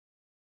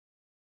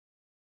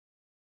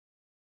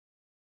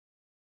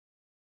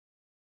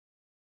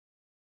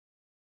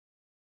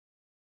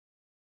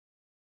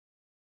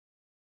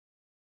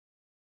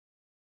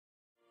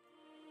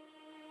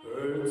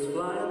birds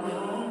flying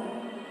high.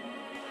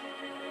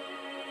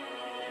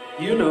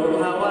 You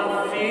know how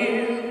I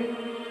feel.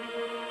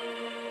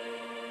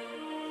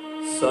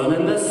 Sun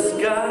in the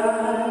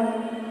sky.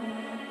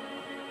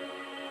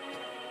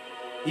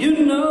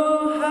 You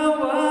know how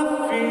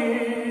I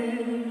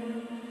feel.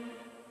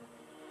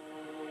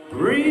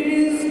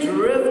 Breeze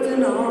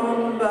drifting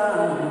on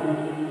by.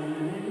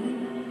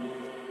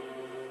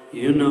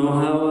 You know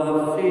how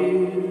I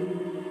feel.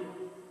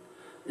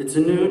 It's a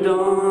new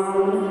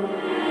dawn.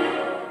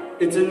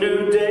 It's a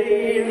new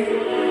day.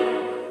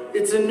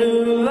 It's a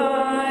new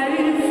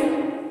life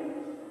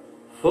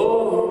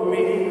for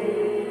me.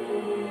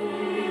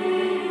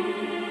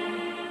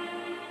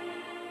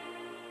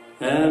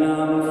 And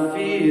I'm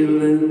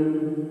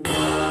feeling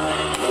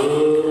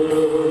good.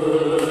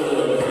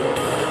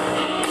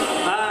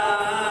 I'm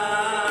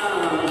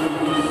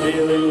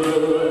feeling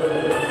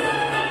good.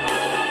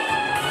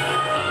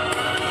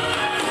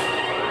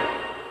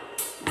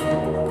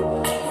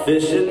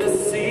 Fish in the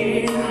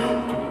sea,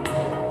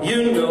 you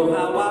know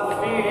how I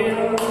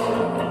feel.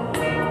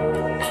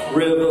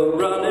 River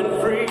running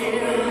free,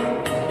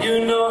 you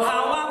know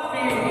how I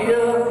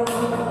feel.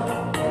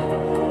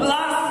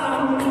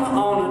 Blossom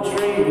on a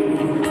tree,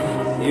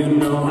 you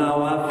know how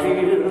I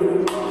feel.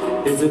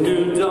 It's a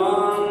new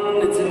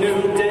dawn, it's a new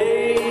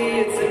day,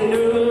 it's a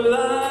new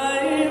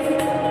life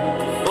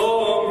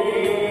for me.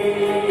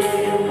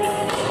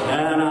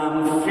 And I'm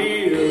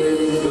feeling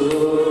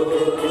good.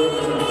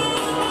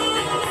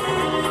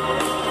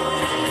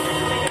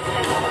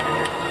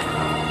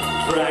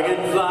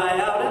 Dragonfly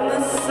out in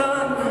the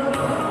sun,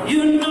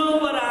 you know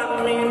what I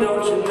mean,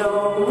 don't you know?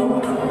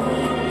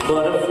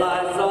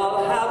 Butterflies all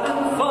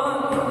having fun,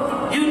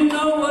 you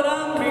know what I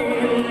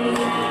mean.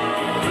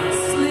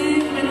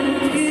 Sleep in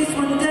peace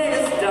when day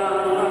is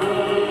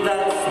done,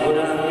 that's what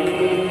I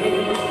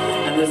mean.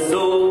 And this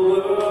old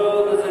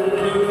world is a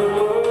new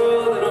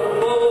world and a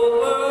whole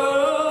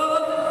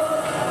world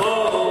for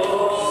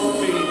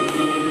me.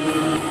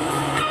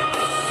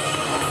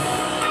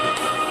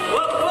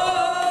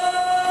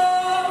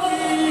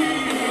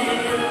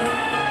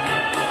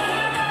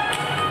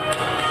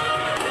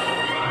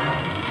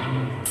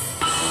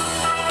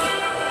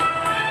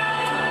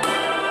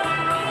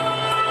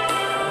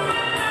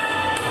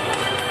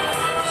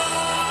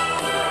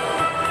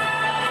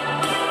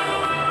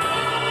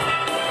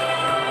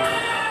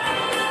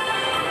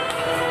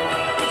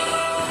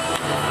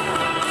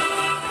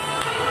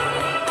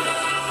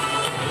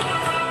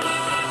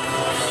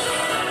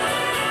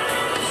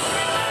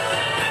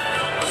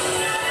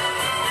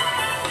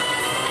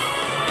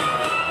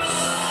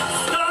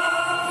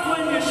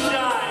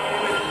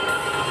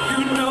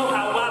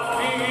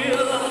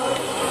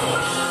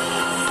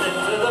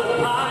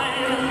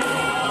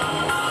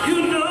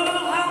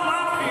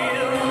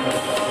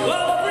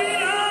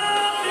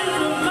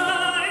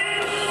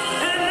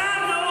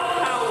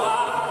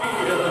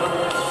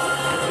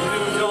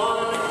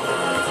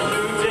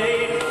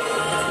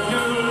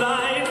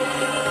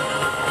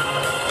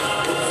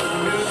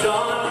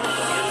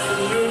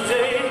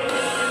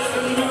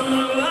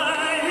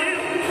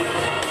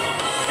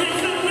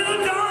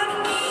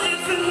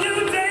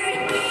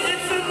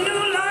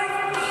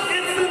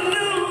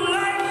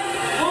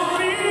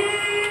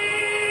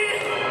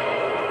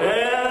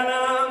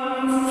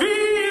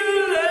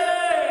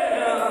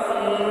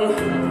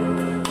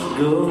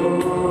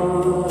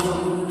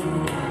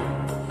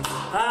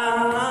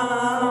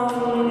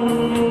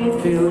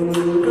 I'm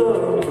feeling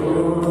good.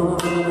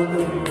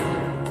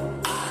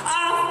 I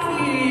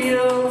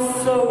feel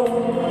so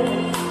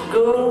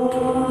good.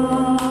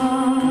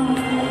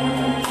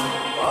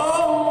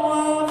 Oh,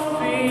 I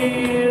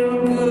feel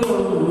good.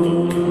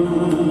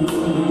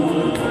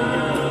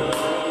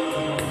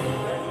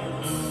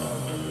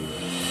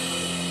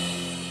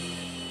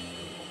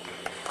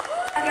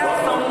 I got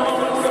some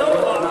moments so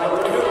hard.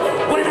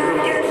 When I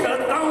get to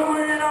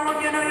throwing it on,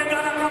 you know you're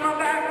gonna come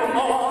back for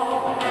more.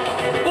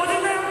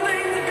 Wasn't them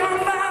things that come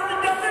by the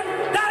dozen?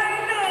 That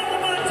ain't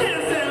nothing but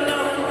tears and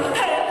love.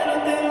 Hey,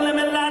 little thing, let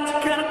me light you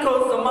kinda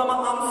close. So mama,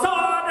 I'm so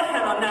hard to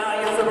handle now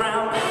you're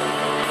around.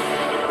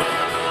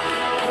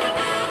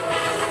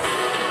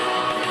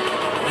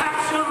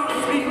 Actions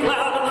speak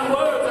louder than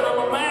words, and I'm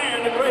a man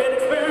of great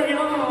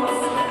experience.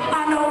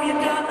 I know you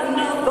got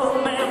another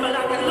man, but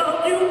I can love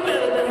you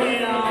better than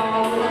him.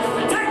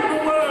 Take the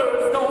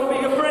words, don't be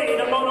afraid.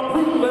 I'm gonna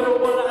prove it or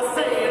what I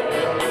say.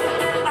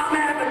 I'm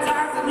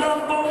advertising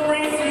love for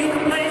free, so you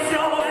can place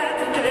your ad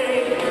today.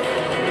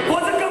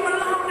 Was it coming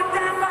along to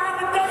down by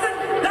the dozen?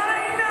 That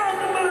ain't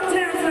nothing but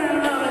tears and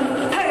loving.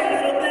 Hey,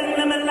 little thing,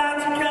 let me light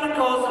you kinda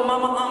close. So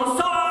mama, I'm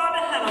so hard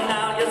to handle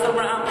now, yes,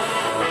 around.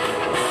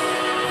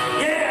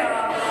 Yeah,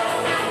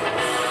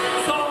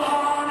 so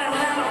hard to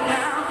handle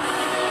now.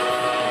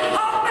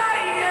 Oh,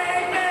 baby,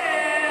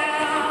 baby,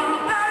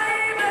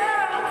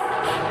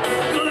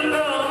 good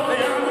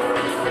loving.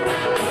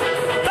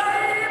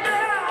 Baby,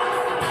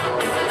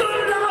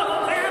 good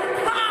loving.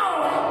 Oh.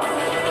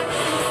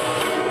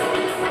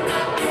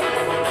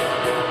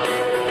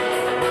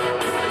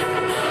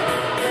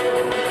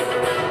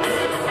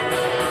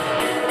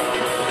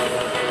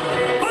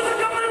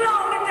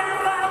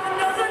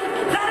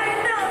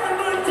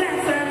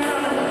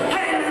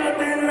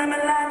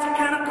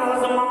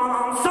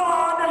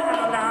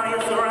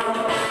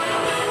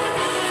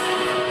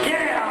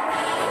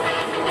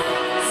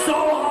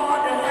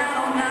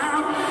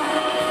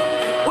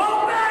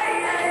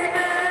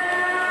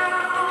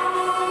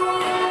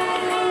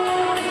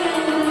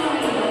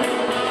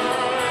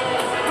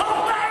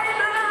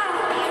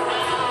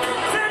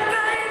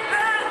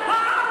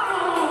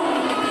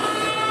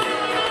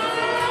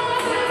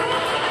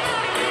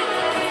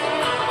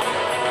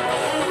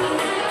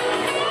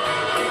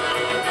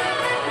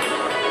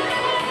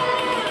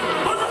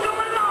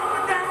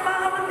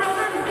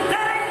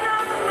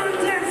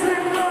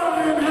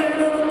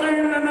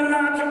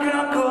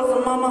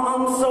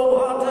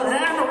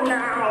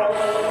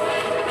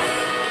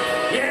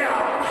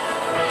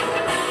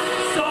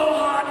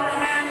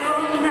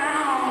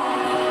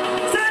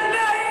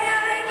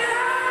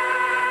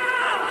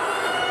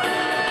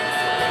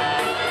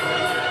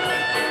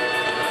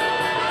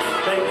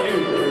 Thank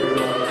you.